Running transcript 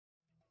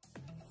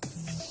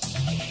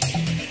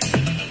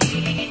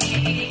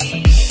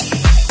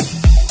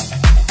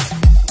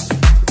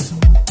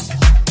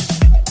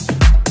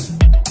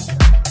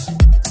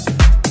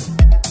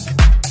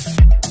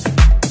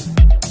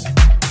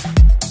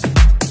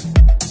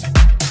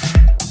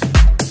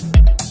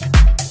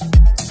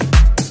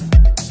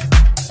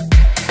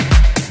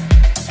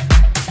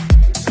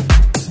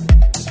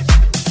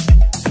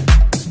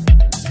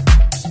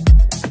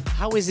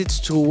is it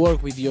to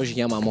work with Yohji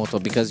Yamamoto,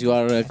 because you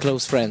are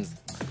close friends?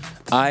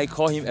 I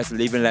call him as a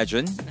living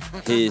legend.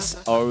 He's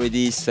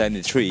already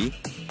 73.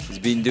 He's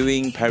been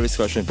doing Paris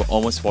collection for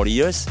almost 40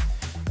 years.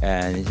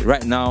 And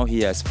right now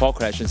he has 4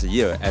 collections a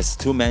year as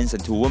 2 men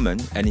and 2 women.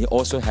 And he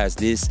also has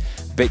this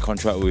big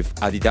contract with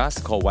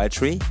Adidas called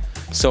Y3.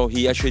 So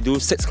he actually do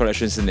 6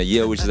 collections in a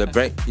year, which is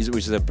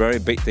a very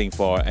big thing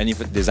for any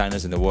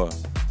designers in the world.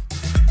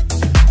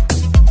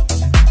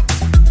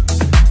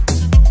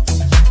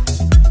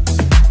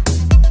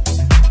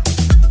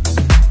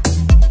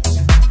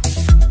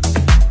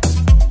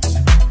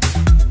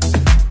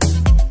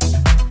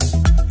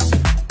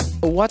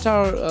 What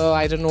are,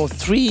 I don't know,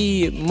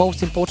 3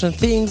 most important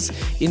things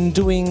in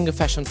doing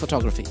fashion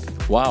photography?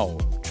 Wow,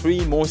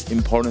 3 most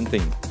important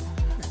things.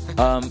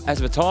 As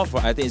a photographer,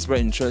 I think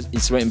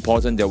it's very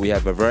important that we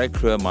have a very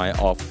clear mind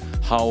of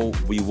how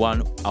we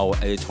want our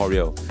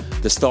editorial,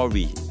 the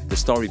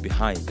story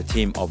behind the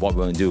theme of what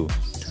we want to do,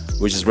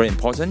 which is very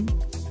important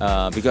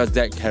because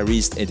that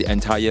carries the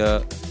entire,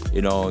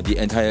 the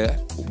entire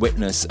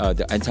witness,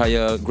 the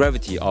entire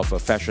gravity of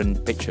fashion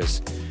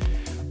pictures.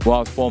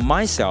 Well, for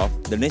myself,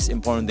 the next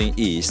important thing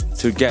is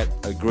to get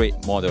a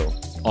great model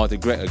or to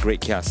get a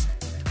great cast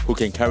who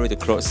can carry the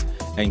clothes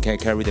and can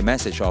carry the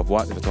message of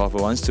what the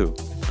photographer wants to.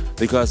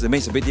 Because it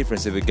makes a big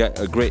difference if you get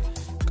a great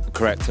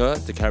character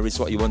that carries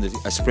what you want to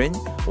explain,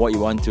 what you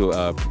want to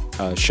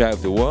share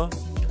with the world.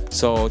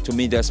 So to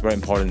me, that's very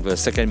important. The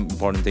second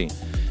important thing.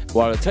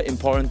 While the third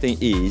important thing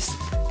is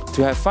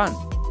to have fun.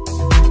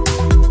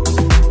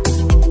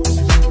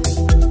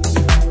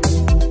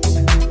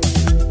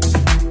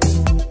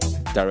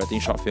 Directing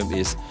short film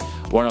is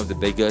one of the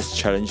biggest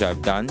challenges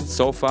I've done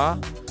so far.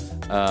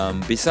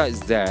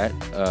 Besides that,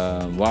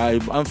 while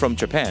I'm from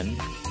Japan,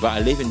 but I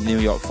live in New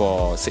York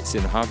for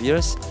 6.5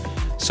 years,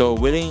 so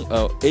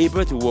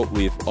able to work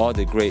with all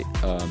the great,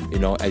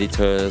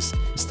 editors,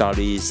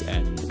 stylists,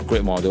 and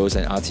great models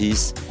and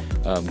artists,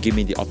 give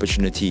me the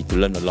opportunity to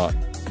learn a lot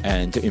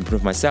and to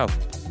improve myself.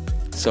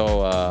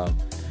 So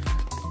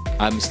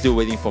I'm still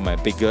waiting for my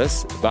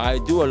biggest, but I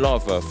do a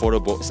lot of photo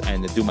books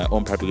and do my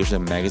own publication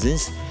of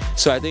magazines.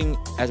 So I think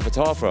as a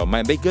photographer,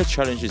 my biggest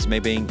challenge is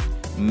maybe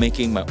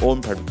making my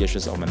own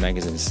publications of my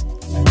magazines.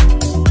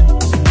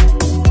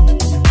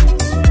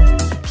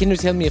 Can you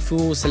tell me a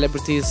few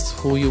celebrities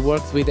who you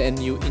worked with and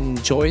you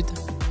enjoyed?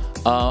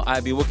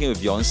 I've been working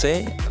with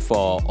Beyonce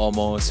for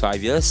almost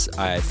 5 years.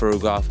 I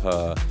photographed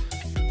her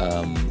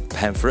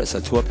pamphlets,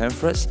 her tour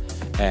pamphlets,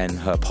 and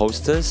her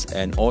posters,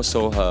 and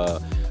also her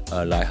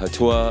her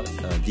tour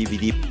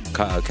DVD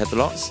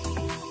catalogs.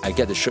 I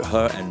get to shoot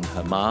her and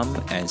her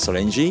mom and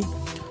Solange.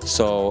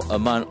 So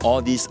among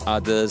all these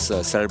other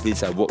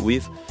celebrities I work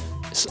with,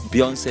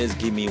 Beyonce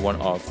gave me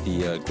one of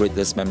the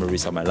greatest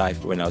memories of my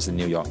life when I was in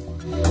New York.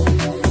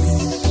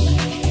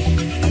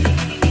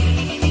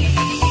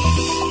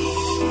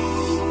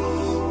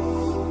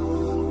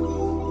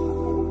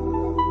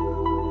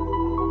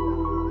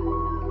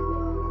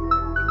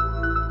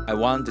 I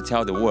want to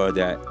tell the world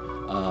that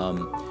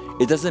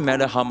it doesn't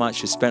matter how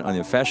much you spend on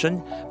your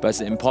fashion, but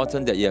it's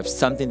important that you have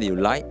something that you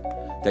like,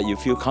 that you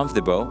feel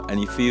comfortable,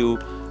 and you feel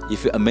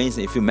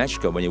amazing, you feel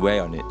magical when you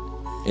wear on it.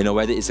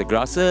 Whether it's the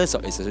glasses,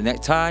 or it's a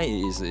necktie,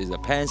 it's the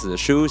pants, or the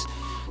shoes,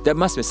 there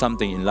must be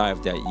something in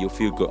life that you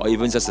feel good, or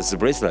even just as a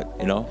bracelet,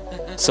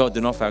 So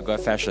do not forget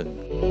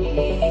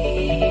fashion.